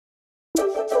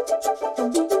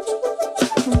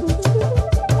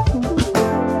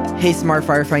Hey, smart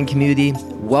firefighting community.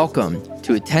 Welcome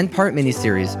to a 10-part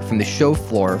miniseries from the show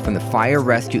floor from the Fire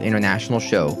Rescue International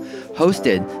Show,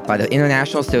 hosted by the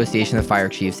International Association of Fire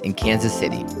Chiefs in Kansas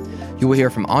City. You will hear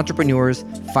from entrepreneurs,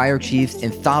 fire chiefs,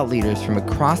 and thought leaders from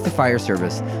across the fire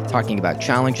service talking about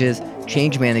challenges,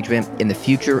 change management, and the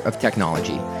future of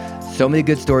technology. So many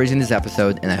good stories in this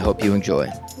episode, and I hope you enjoy.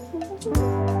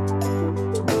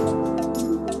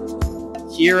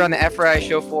 Here on the FRI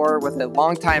show floor with a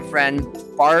longtime friend,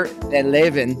 Bart van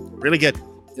Leeuwen. Really good.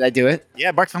 Did I do it?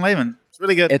 Yeah, Bart van Leeuwen. It's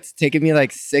really good. It's taken me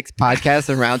like 6 podcasts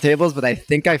and roundtables, but I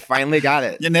think I finally got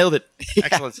it. You nailed it. Yeah.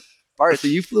 Excellent. Bart, so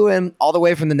you flew in all the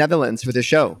way from the Netherlands for the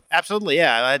show. Absolutely,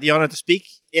 yeah. I had the honor to speak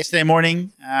yesterday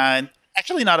morning.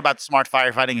 Actually not about smart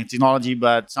firefighting and technology,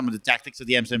 but some of the tactics of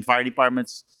the Amsterdam fire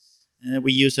departments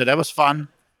we used. So that was fun.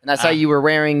 And I saw you were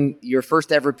wearing your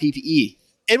first ever PPE.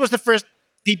 It was the first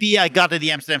PPE I got at the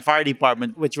Amsterdam Fire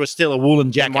Department, which was still a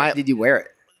woolen jacket. And why did you wear it?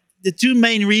 The two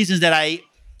main reasons that I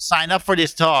signed up for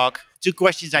this talk, 2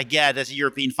 questions I get as a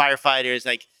European firefighter is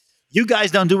like, you guys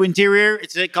don't do interior.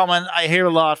 It's a comment I hear a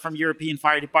lot from European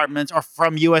fire departments or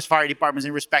from US fire departments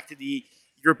in respect to the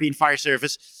European fire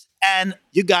service. And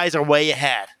you guys are way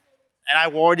ahead. And I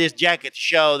wore this jacket to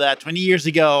show that 20 years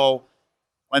ago,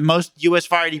 when most US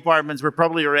fire departments were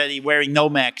probably already wearing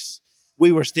Nomex,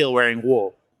 we were still wearing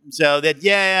wool. So that,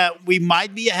 yeah, we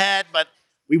might be ahead, but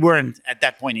we weren't at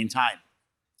that point in time.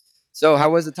 So how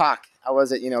was the talk? How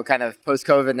was it, kind of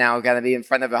post-COVID now, going to be in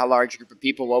front of a large group of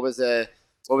people? What was the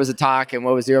talk and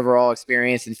what was the overall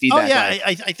experience and feedback? Oh, yeah,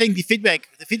 like? I think the feedback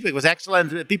was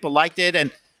excellent. People liked it.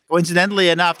 And coincidentally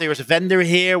enough, there was a vendor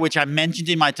here, which I mentioned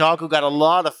in my talk, who got a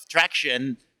lot of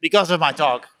traction because of my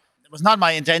talk. It was not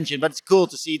my intention, but it's cool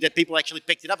to see that people actually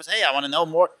picked it up and say, hey, I want to know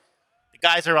more.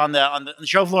 Guys are on the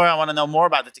show floor. I want to know more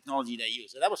about the technology they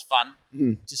use. So that was fun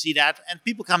to see that. And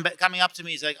people coming up to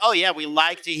me is like, oh yeah, we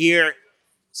like to hear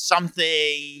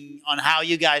something on how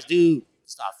you guys do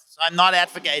stuff. So I'm not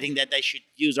advocating that they should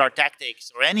use our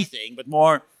tactics or anything, but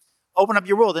more open up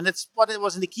your world. And that's what it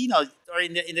was in the keynote or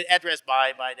in the address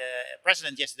by the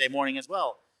president yesterday morning as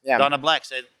well. Yeah. Donna Black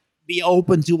said, be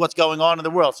open to what's going on in the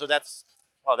world. So that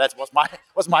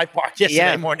was my part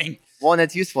yesterday morning. Well, and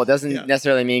it's useful. It doesn't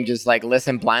necessarily mean just like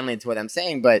listen blindly to what I'm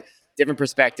saying, but different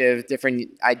perspective, different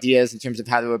ideas in terms of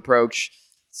how to approach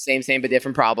same, but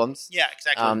different problems. Yeah,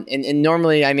 exactly. And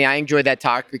normally, I enjoyed that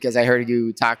talk because I heard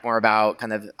you talk more about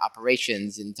kind of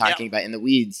operations and talking about in the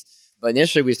weeds. But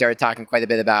initially, we started talking quite a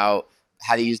bit about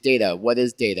how to use data. What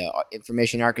is data?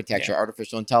 Information architecture,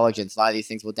 artificial intelligence. A lot of these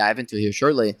things we'll dive into here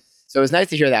shortly. So it was nice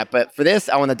to hear that. But for this,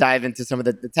 I want to dive into some of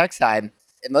the tech side.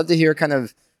 I'd love to hear kind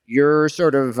of your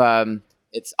sort of,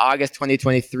 it's August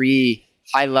 2023,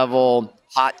 high-level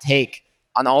hot take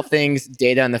on all things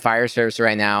data in the fire service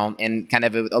right now, and kind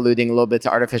of alluding a little bit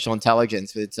to artificial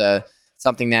intelligence. It's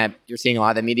something that you're seeing a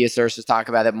lot of the media sources talk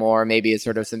about it more. Maybe it's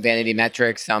sort of some vanity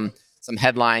metrics, some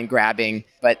headline grabbing,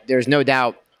 but there's no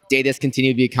doubt data's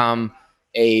continue to become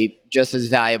just as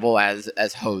valuable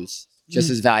as hose, just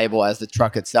as valuable as the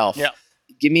truck itself. Yeah.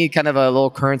 Give me kind of a little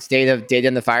current state of data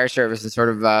in the fire service and sort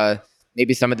of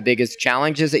maybe some of the biggest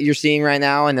challenges that you're seeing right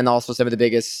now, and then also some of the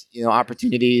biggest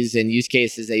opportunities and use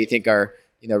cases that you think are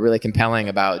really compelling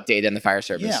about data in the fire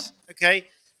service. Yeah. Okay.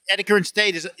 At the current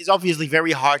state is obviously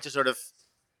very hard to sort of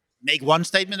make one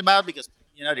statement about because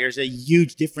there's a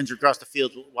huge difference across the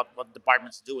field what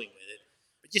departments are doing with it.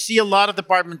 But you see a lot of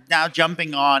departments now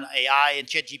jumping on AI and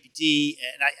ChatGPT,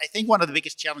 and I think one of the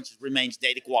biggest challenges remains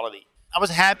data quality. I was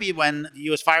happy when the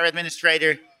U.S. Fire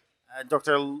Administrator,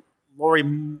 Dr. Lori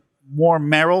Moore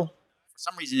Merrill, for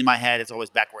some reason in my head it's always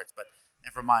backwards, but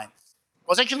never mind,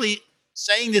 was actually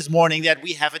saying this morning that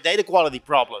we have a data quality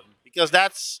problem because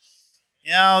that's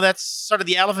sort of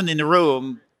the elephant in the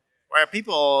room where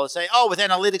people say, oh, with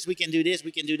analytics we can do this,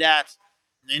 we can do that.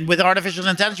 And with artificial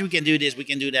intelligence we can do this, we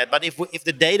can do that. But if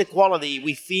the data quality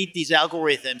we feed these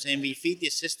algorithms and we feed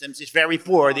these systems is very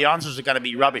poor, the answers are going to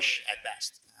be rubbish at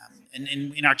best. And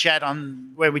in our chat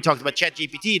on where we talked about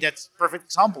ChatGPT, that's a perfect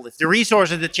example. If the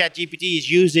resources that ChatGPT is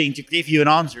using to give you an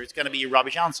answer, it's going to be a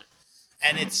rubbish answer.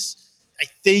 And I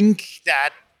think that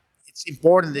it's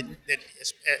important that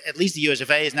at least the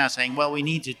USFA is now saying, well, we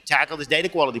need to tackle this data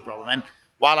quality problem. And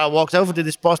while I walked over to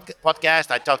this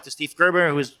podcast, I talked to Steve Kerber,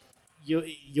 who is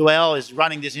UL is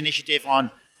running this initiative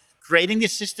on creating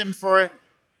this system for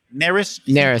NERIS.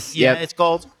 It's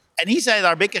called. And he said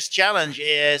our biggest challenge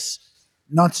is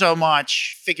not so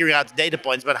much figuring out the data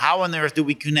points, but how on earth do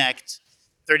we connect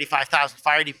 35,000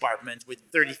 fire departments with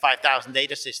 35,000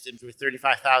 data systems, with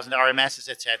 35,000 RMSs,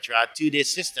 etc., to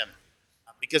this system?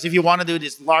 Because if you want to do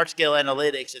this large-scale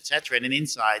analytics, etc., and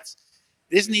insights,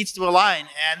 this needs to align.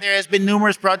 And there has been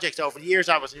numerous projects over the years.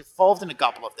 I was involved in a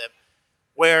couple of them,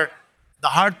 where the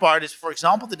hard part is, for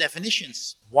example, the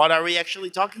definitions. What are we actually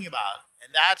talking about?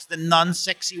 And that's the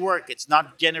non-sexy work. It's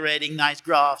not generating nice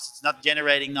graphs. It's not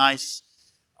generating nice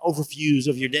overviews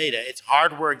of your data. It's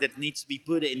hard work that needs to be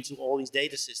put into all these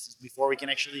data systems before we can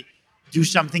actually do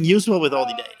something useful with all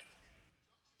the data.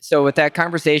 So with that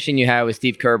conversation you had with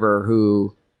Steve Kerber,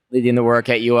 who leading the work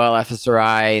at UL,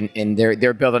 FSRI, and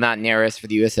they're building out NERIS for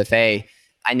the USFA,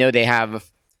 I know they have,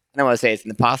 I don't want to say it's an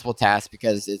impossible task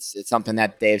because it's something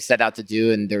that they've set out to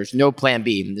do, and there's no plan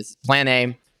B. This is plan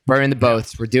A, burning the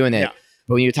boats, we're doing it. Yeah.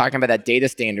 But when you're talking about that data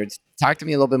standards, talk to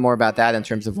me a little bit more about that in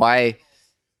terms of why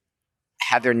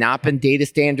have there not been data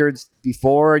standards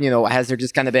before? Has there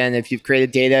just kind of been, if you've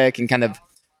created data, it can kind of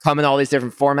come in all these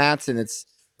different formats and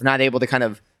we're not able to kind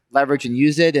of leverage and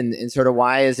use it, and sort of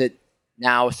why is it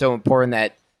now so important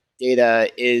that data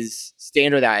is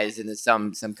standardized in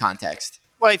some context?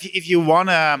 Well, if you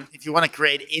wanna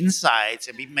create insights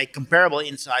and make comparable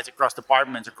insights across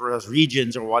departments, across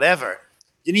regions, or whatever,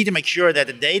 you need to make sure that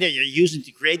the data you're using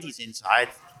to create these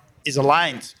insights is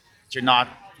aligned. That you're not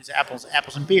it's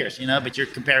apples and pears, but you're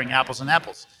comparing apples and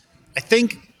apples. I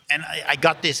think, and I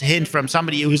got this hint from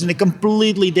somebody who's in a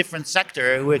completely different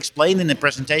sector who explained in a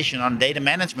presentation on data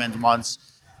management once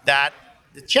that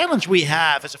the challenge we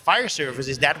have as a fire service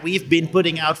is that we've been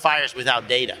putting out fires without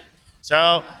data.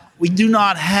 So we do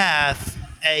not have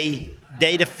a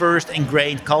data first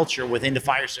ingrained culture within the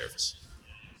fire service.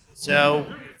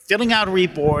 So filling out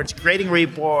reports, creating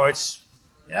reports,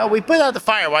 we put out the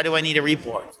fire, why do I need a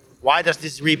report? Why does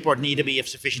this report need to be of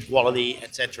sufficient quality,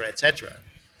 et cetera, et cetera?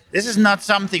 This is not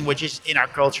something which is in our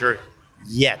culture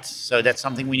yet. So that's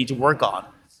something we need to work on.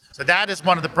 So that is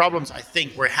one of the problems I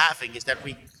think we're having, is that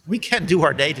we can't do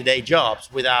our day-to-day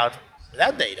jobs without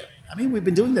data. I mean, we've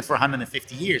been doing that for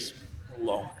 150 years or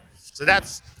longer. So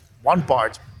that's one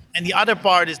part. And the other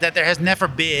part is that there has never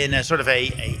been a sort of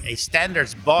a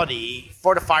standards body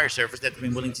for the fire service that's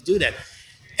been willing to do that.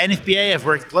 NFPA, I've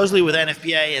worked closely with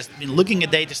NFPA, has been looking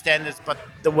at data standards, but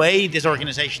the way this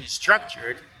organization is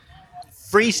structured,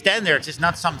 free standards is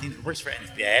not something that works for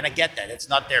NFPA, and I get that. It's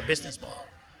not their business model.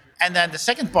 And then the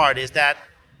second part is that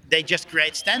they just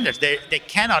create standards. They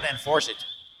cannot enforce it.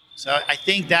 So I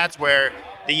think that's where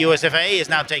the USFA is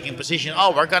now taking a position,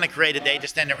 we're going to create a data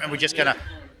standard and we're just going to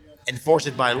enforce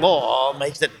it by law,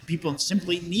 makes that people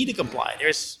simply need to comply.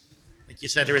 There's, like you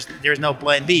said, there is no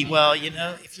plan B. Well,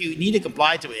 if you need to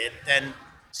comply to it, then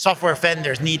software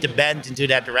vendors need to bend into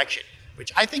that direction,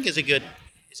 which I think is a good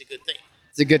thing.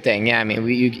 It's a good thing, yeah. I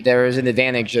mean, there is an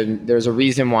advantage, and there's a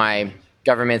reason why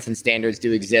governments and standards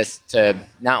do exist to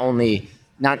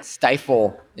not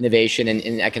stifle innovation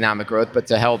and economic growth, but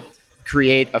to help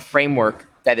create a framework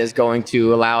that is going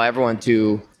to allow everyone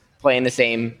to play in the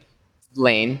same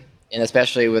lane. And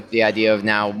especially with the idea of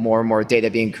now more and more data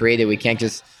being created, we can't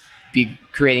just be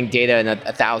creating data in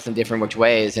 1,000 different which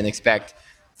ways and expect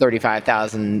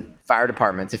 35,000 fire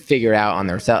departments to figure it out on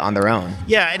their own.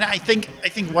 Yeah, and I think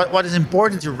what is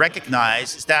important to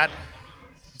recognize is that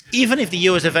even if the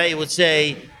USFA would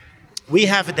say, we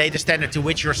have a data standard to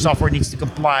which your software needs to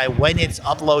comply when it's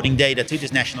uploading data to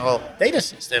this national data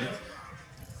system,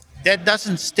 that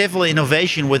doesn't stifle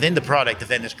innovation within the product the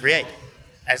vendors create.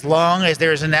 As long as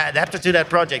there's an adapter to that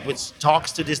project which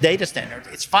talks to this data standard,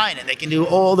 it's fine, and they can do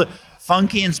all the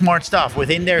funky and smart stuff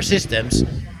within their systems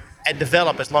and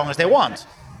develop as long as they want.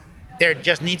 There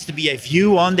just needs to be a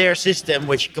view on their system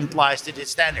which complies to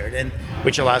this standard and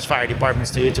which allows fire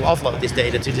departments to offload this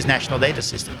data to this national data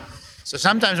system. So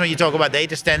sometimes when you talk about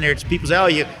data standards, people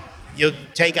say, you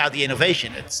take out the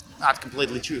innovation. It's not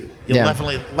completely true. You're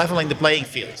leveling the playing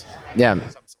field. Yeah.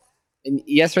 And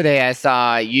yesterday I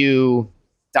saw you,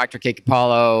 Dr. Kate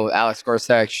Capallo, Alex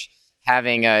Gorsuch,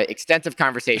 having an extensive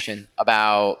conversation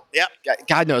about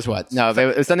God knows what. No,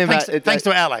 it was something thanks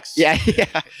to Alex. Yeah.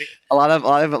 a lot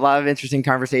of interesting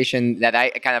conversation that I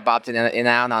kind of bopped in and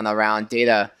out on around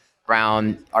data,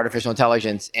 around artificial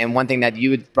intelligence. And one thing that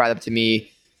you had brought up to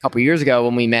me a couple of years ago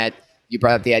when we met, you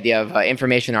brought up the idea of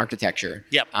information architecture.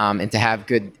 Yep. And to have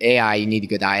good AI, you need a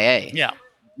good IA. Yeah.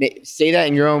 Say that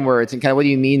in your own words, and kind of what do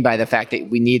you mean by the fact that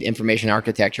we need information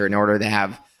architecture in order to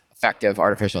have effective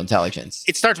artificial intelligence?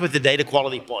 It starts with the data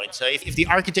quality point. So if the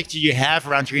architecture you have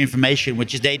around your information,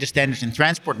 which is data standards and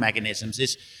transport mechanisms,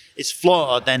 is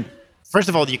flawed, then first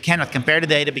of all, you cannot compare the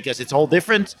data because it's all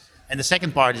different. And the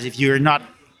second part is if you're not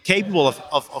capable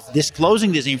of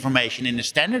disclosing this information in a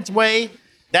standards way,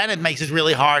 then it makes it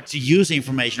really hard to use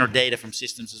information or data from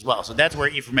systems as well. So that's where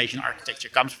information architecture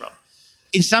comes from.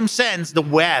 In some sense, the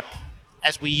web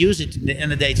as we use it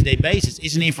on a day-to-day basis,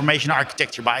 is an information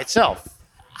architecture by itself.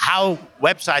 How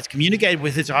websites communicate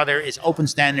with each other is open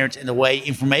standards, and the way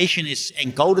information is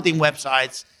encoded in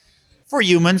websites for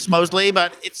humans mostly,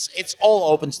 but it's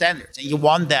all open standards, and you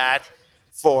want that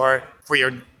for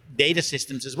your data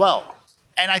systems as well.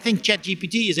 And I think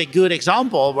ChatGPT is a good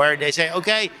example where they say,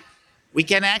 okay, we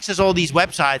can access all these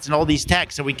websites and all these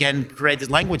texts, so we can create this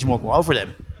language model over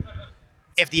them.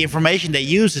 If the information they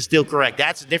use is still correct,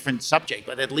 that's a different subject.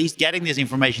 But at least getting this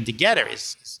information together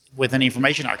is with an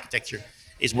information architecture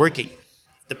is working.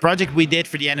 The project we did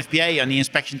for the NFPA on the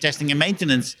inspection, testing, and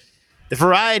maintenance, the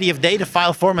variety of data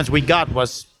file formats we got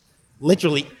was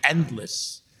literally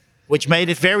endless, which made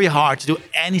it very hard to do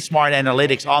any smart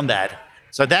analytics on that.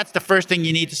 So that's the first thing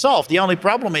you need to solve. The only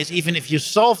problem is, even if you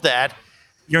solve that,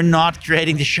 you're not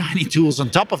creating the shiny tools on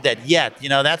top of that yet.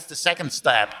 That's the second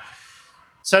step.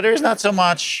 So there's not so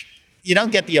much, you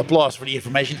don't get the applause for the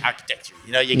information architecture.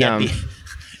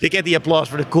 You get the applause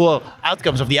for the cool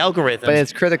outcomes of the algorithms. But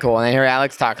it's critical, and I hear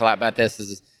Alex talk a lot about this,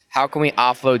 is how can we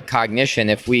offload cognition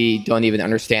if we don't even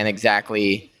understand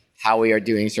exactly how we are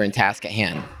doing certain tasks at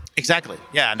hand? Exactly.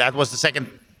 Yeah, and that was the second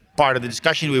part of the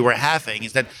discussion we were having,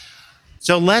 is that,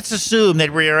 so let's assume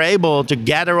that we are able to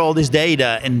gather all this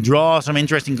data and draw some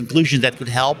interesting conclusions that could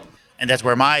help. And that's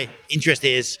where my interest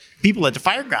is, people at the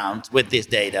fireground with this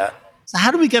data. So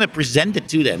how are we going to present it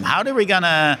to them? How are we going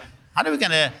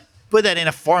to put that in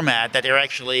a format that they're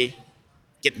actually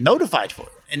get notified for?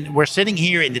 And we're sitting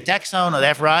here in the tech zone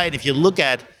left, right. And if you look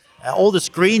at all the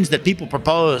screens that people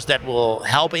propose that will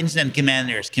help incident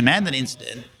commanders command an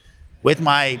incident, with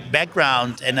my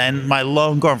background and then my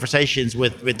long conversations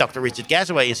with Dr. Richard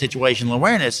Gasaway in situational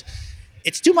awareness,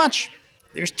 it's too much.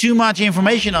 There's too much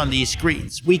information on these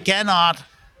screens. We cannot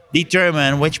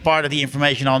determine which part of the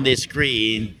information on this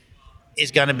screen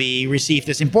is going to be received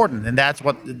as important. And that's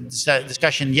what the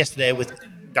discussion yesterday with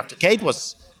Dr. Kate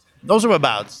was also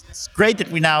about. It's great that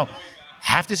we now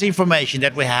have this information,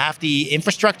 that we have the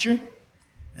infrastructure,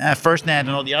 FirstNet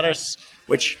and all the others,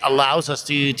 which allows us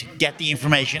to get the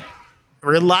information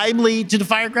reliably to the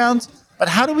firegrounds. But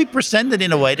how do we present it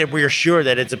in a way that we are sure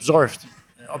that it's observed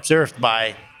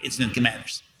by incident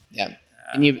commanders? Yeah.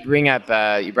 And you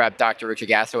brought up Dr. Richard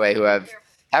Gasaway, who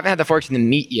haven't had the fortune to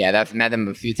meet yet. I've met him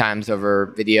a few times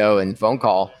over video and phone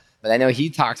call, but I know he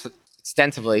talks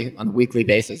extensively on a weekly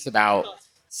basis about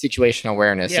situational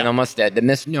awareness and almost the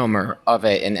misnomer of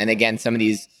it. And again, some of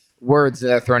these words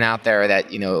that are thrown out there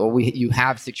that, you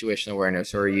have situational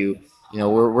awareness, or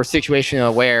we're situational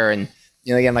aware. And,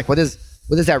 again, like what does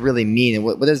that really mean?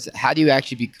 And how do you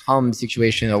actually become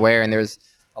situational aware? And there's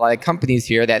a lot of companies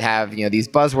here that have, these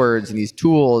buzzwords and these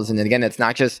tools. And then again, it's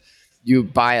not just you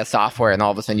buy a software and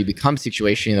all of a sudden you become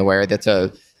situationally aware. It's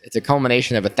a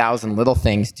culmination of 1,000 little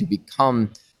things to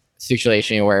become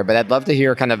situationally aware. But I'd love to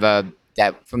hear kind of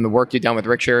that from the work you've done with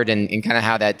Richard and kind of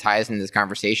how that ties into this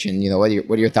conversation. What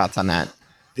are your thoughts on that?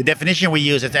 The definition we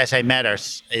use at SA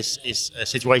Matters is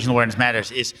situational awareness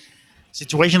matters, is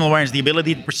situational awareness, the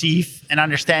ability to perceive and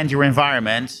understand your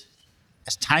environment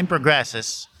as time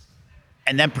progresses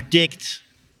and then predict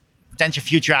potential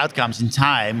future outcomes in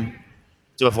time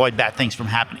to avoid bad things from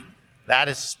happening. That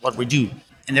is what we do.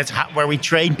 And that's where we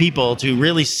train people to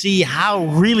really see how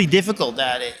really difficult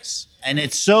that is. And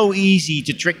it's so easy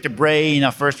to trick the brain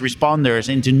of first responders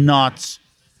into not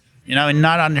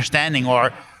understanding,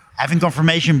 or having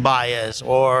confirmation bias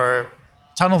or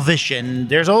tunnel vision.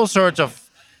 There's all sorts of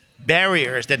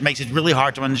barriers that makes it really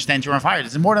hard to understand your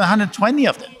environment. There's more than 120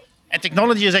 of them. And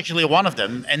technology is actually one of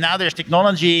them. And now there's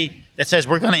technology that says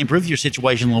we're going to improve your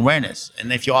situational awareness.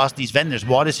 And if you ask these vendors,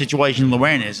 what is situational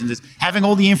awareness? And this, having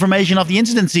all the information of the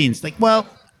incident scenes, like, well,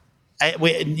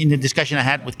 in the discussion I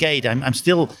had with Kate, I'm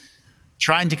still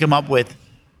trying to come up with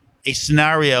a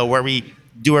scenario where we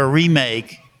do a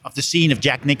remake of the scene of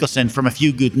Jack Nicholson from A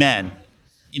Few Good Men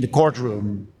in the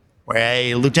courtroom, where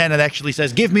a lieutenant actually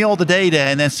says, "Give me all the data,"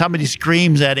 and then somebody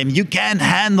screams at him, "You can't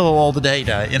handle all the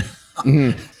data."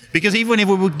 Mm-hmm. Because even if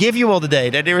we would give you all the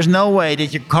data, there is no way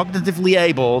that you're cognitively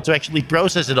able to actually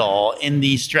process it all in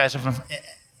the stress of an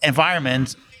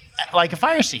environment like a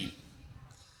fire scene.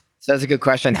 So that's a good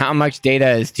question. How much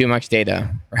data is too much data?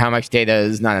 Or how much data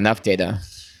is not enough data?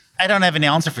 I don't have an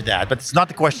answer for that, but it's not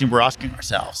the question we're asking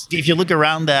ourselves. If you look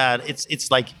around that,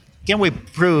 it's like, can we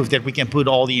prove that we can put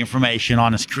all the information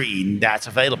on a screen that's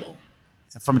available?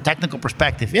 From a technical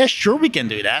perspective, yeah, sure we can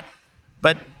do that.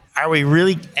 But are we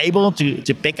really able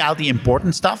to pick out the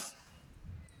important stuff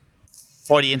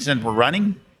for the incident we're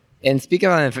running? And speak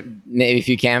on it, maybe if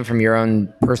you can, from your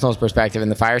own personal perspective in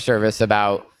the fire service,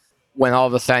 about when all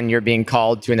of a sudden you're being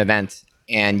called to an event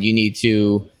and you need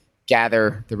to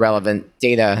gather the relevant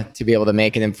data to be able to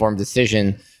make an informed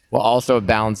decision, while also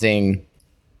balancing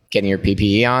getting your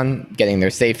PPE on, getting there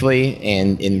safely,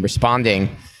 and in responding.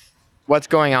 What's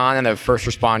going on in a first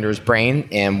responder's brain,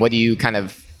 and what do you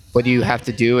have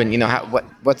to do, and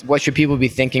what should people be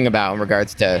thinking about in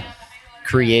regards to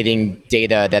creating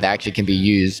data that actually can be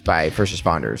used by first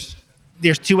responders?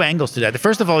 There's two angles to that.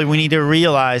 First of all, we need to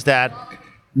realize that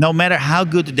no matter how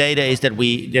good the data is that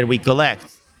we collect,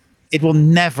 it will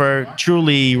never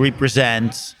truly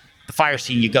represent the fire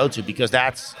scene you go to, because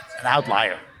that's an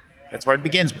outlier. That's where it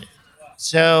begins with.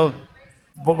 So,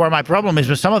 but where my problem is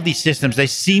with some of these systems, they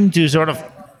seem to sort of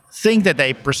think that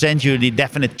they present you the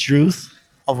definite truth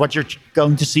of what you're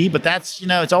going to see, but that's,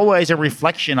 it's always a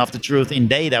reflection of the truth in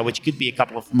data, which could be a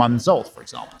couple of months old, for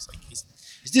example. It's like,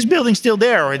 is this building still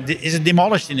there, or is it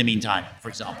demolished in the meantime, for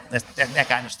example? That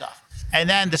kind of stuff. And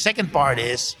then the second part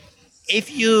is,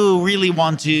 if you really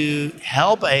want to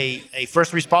help a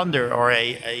first responder or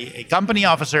a company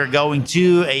officer going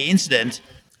to an incident,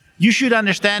 you should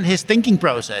understand his thinking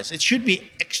process. It should be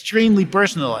extremely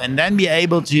personal, and then be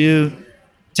able to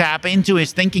tap into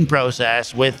his thinking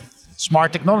process with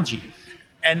smart technology.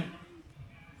 And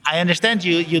I understand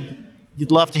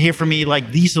you'd love to hear from me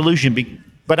like the solution,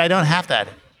 but I don't have that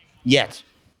yet.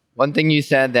 One thing you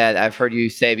said that I've heard you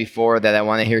say before that I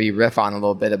want to hear you riff on a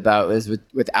little bit about is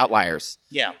with outliers.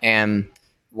 Yeah. And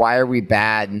why are we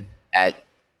bad at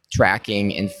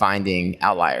tracking and finding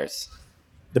outliers?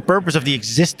 The purpose of the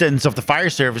existence of the fire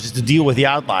service is to deal with the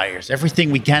outliers.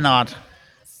 Everything we cannot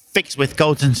fix with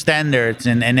codes and standards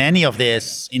and any of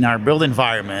this in our built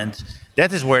environment,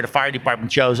 that is where the fire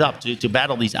department shows up to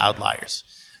battle these outliers.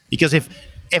 Because if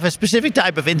a specific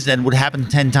type of incident would happen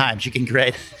 10 times, you can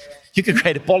create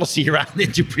a policy around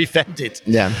it to prevent it.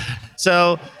 Yeah.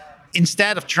 So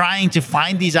instead of trying to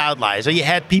find these outliers, so you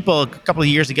had people a couple of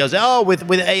years ago say, "Oh, with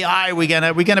AI, we're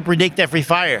gonna predict every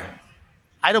fire."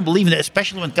 I don't believe in it,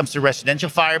 especially when it comes to residential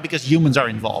fire, because humans are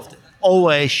involved.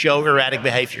 Always show erratic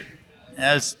behavior.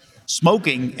 As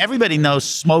smoking, everybody knows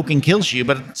smoking kills you,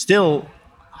 but still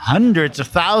hundreds of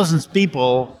thousands of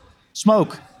people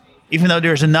smoke, even though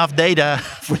there's enough data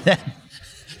for them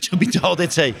to be told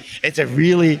it's a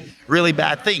really, really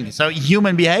bad thing. So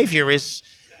human behavior is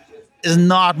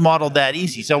not modeled that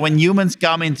easy. So when humans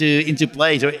come into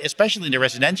play, so especially in the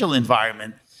residential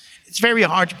environment, it's very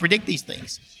hard to predict these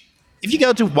things. If you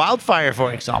go to wildfire,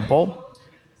 for example,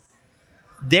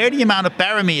 there the amount of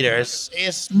parameters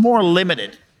is more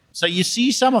limited. So you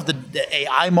see some of the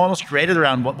AI models created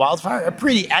around wildfire are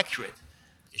pretty accurate.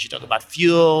 You should talk about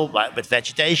fuel, about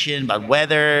vegetation, about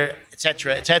weather,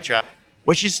 etc.,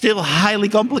 which is still highly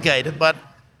complicated. But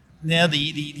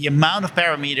the amount of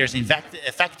parameters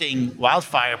affecting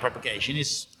wildfire propagation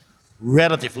is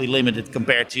relatively limited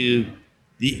compared to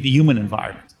the human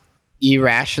environment.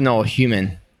 Irrational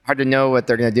human. Hard to know what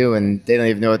they're going to do, and they don't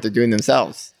even know what they're doing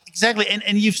themselves. Exactly,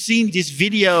 and you've seen these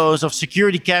videos of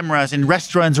security cameras in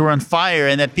restaurants who are on fire,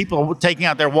 and that people are taking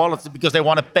out their wallets because they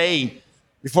want to pay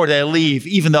before they leave,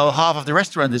 even though half of the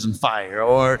restaurant is on fire.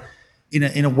 Or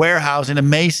in a warehouse, in a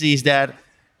Macy's, that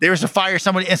there's a fire.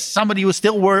 Somebody who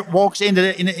still walks in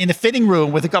the fitting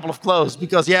room with a couple of clothes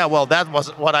because that was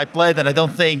what I played, and I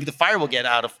don't think the fire will get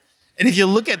out of. And if you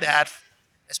look at that,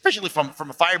 especially from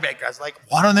a fire background, it's like,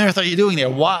 what on earth are you doing there?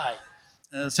 Why?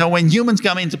 So when humans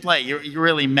come into play, you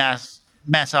really mess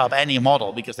up any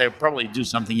model, because they probably do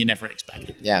something you never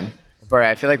expected. Yeah. Bart,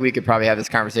 I feel like we could probably have this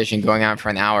conversation going on for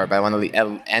an hour, but I want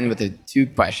to end with the two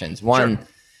questions. One, sure.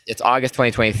 It's August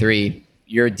 2023.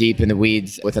 You're deep in the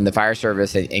weeds within the fire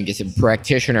service and just a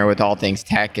practitioner with all things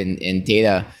tech and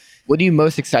data. What are you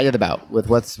most excited about with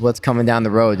what's coming down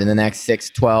the road in the next 6,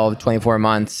 12, 24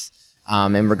 months?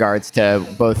 In regards to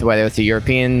both whether it's a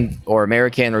European or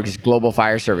American or just global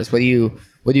fire service, what are you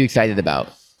excited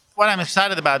about? What I'm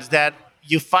excited about is that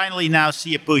you finally now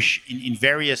see a push in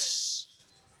various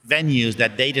venues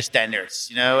that data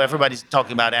standards. Everybody's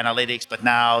talking about analytics, but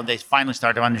now they finally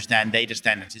start to understand data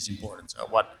standards is important. So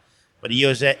what the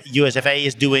USFA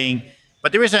is doing,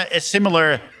 but there is a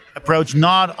similar approach,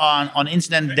 not on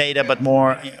incident data, but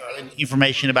more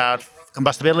information about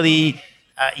combustibility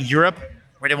in Europe,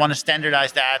 where they want to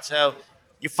standardize that. So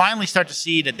you finally start to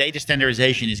see that data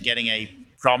standardization is getting a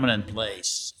prominent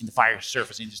place in the fire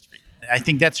service industry. I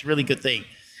think that's a really good thing.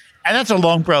 And that's a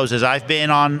long process. I've been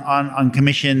on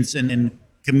commissions and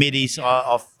committees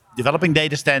of developing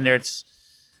data standards.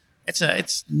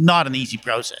 It's not an easy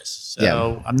process. So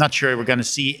yeah. I'm not sure we're going to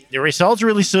see the results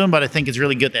really soon, but I think it's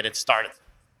really good that it started.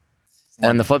 And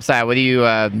on the flip side,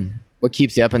 what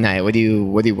keeps you up at night? What are you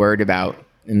worried about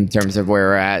in terms of where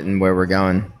we're at and where we're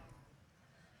going?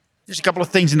 there's a couple of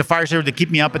things in the fire service that keep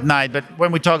me up at night. But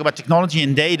when we talk about technology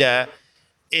and data,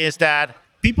 is that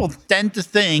people tend to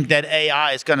think that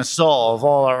AI is going to solve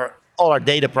all our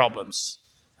data problems.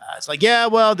 It's like, yeah,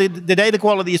 well, the data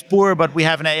quality is poor, but we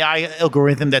have an AI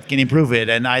algorithm that can improve it,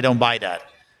 and I don't buy that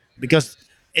because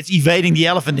it's evading the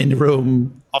elephant in the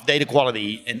room of data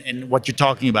quality and what you're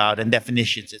talking about and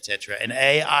definitions, etc. And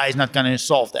AI is not going to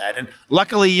solve that. And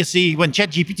luckily, you see, when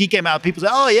ChatGPT came out, people say,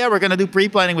 oh, yeah, we're going to do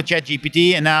pre-planning with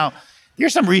ChatGPT. And now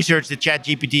there's some research that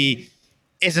ChatGPT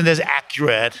isn't as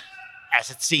accurate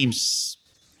as it seems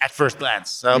at first glance.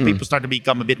 So people start to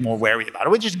become a bit more wary about it,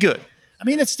 which is good. I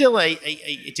mean, it's still a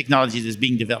technology that's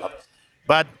being developed.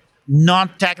 But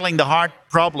not tackling the hard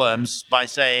problems by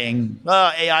saying,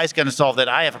 well, AI is going to solve that.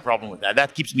 I have a problem with that.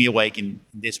 That keeps me awake in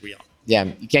this realm. Yeah,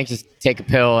 you can't just take a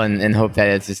pill and hope that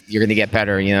it's just, you're going to get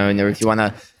better. And if you want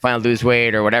to finally lose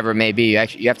weight or whatever it may be,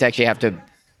 you have to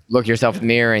look yourself in the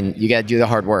mirror and you got to do the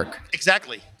hard work.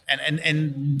 Exactly.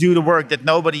 And do the work that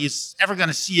nobody is ever going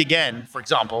to see again, for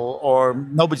example, or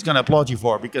nobody's going to applaud you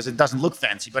for because it doesn't look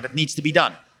fancy, but it needs to be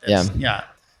done. Yeah.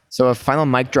 So a final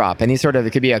mic drop,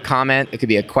 it could be a comment, it could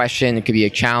be a question, it could be a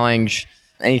challenge,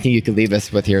 anything you could leave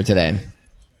us with here today.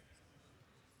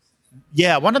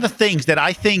 Yeah, one of the things that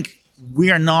I think we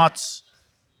are not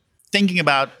thinking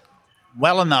about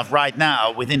well enough right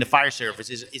now within the fire service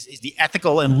is the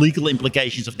ethical and legal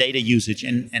implications of data usage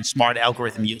and smart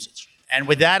algorithm usage. And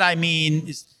with that, I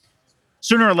mean,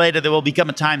 sooner or later, there will become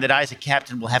a time that I, as a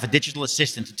captain, will have a digital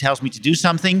assistant who tells me to do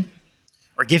something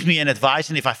or gives me an advice,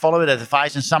 and if I follow that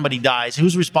advice and somebody dies,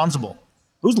 who's responsible?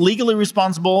 Who's legally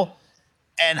responsible?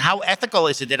 And how ethical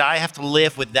is it that I have to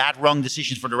live with that wrong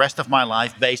decision for the rest of my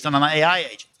life based on an AI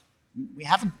agent? We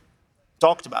haven't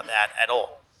talked about that at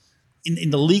all.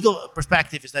 In the legal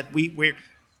perspective is that we're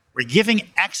giving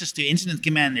access to incident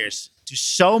commanders to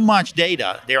so much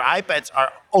data, their iPads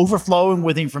are overflowing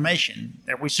with information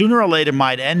that we sooner or later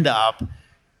might end up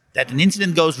that an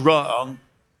incident goes wrong,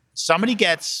 somebody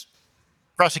gets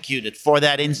prosecuted for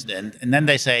that incident, and then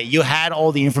they say, you had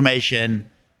all the information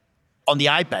on the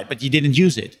iPad, but you didn't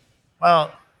use it.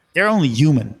 Well, they're only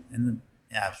human. And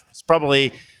yeah, it's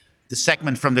probably the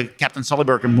segment from the Captain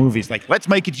Sullyburger movies, like, let's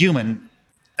make it human.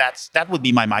 That would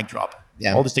be my mic drop.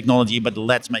 Yeah. All this technology, but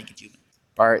let's make it human.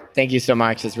 Bart, thank you so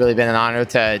much. It's really been an honor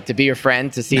to be your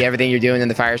friend, to see everything you're doing in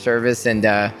the fire service, and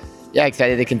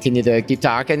excited to continue to keep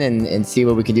talking and see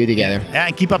what we can do together. Yeah,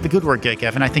 and keep up the good work,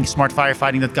 Kevin. I think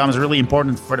smartfirefighting.com is really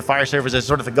important for the fire service as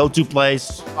sort of a go-to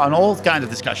place on all kinds of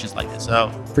discussions like this.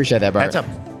 So appreciate that, Bart. Heads up.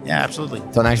 Yeah, absolutely.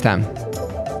 Till next time.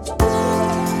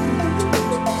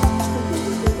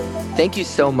 Thank you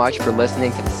so much for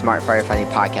listening to the Smart Firefighting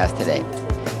Podcast today.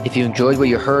 If you enjoyed what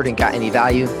you heard and got any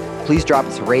value, please drop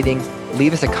us a rating,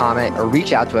 leave us a comment, or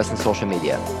reach out to us on social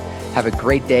media. Have a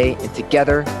great day, and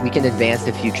together we can advance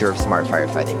the future of smart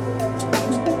firefighting.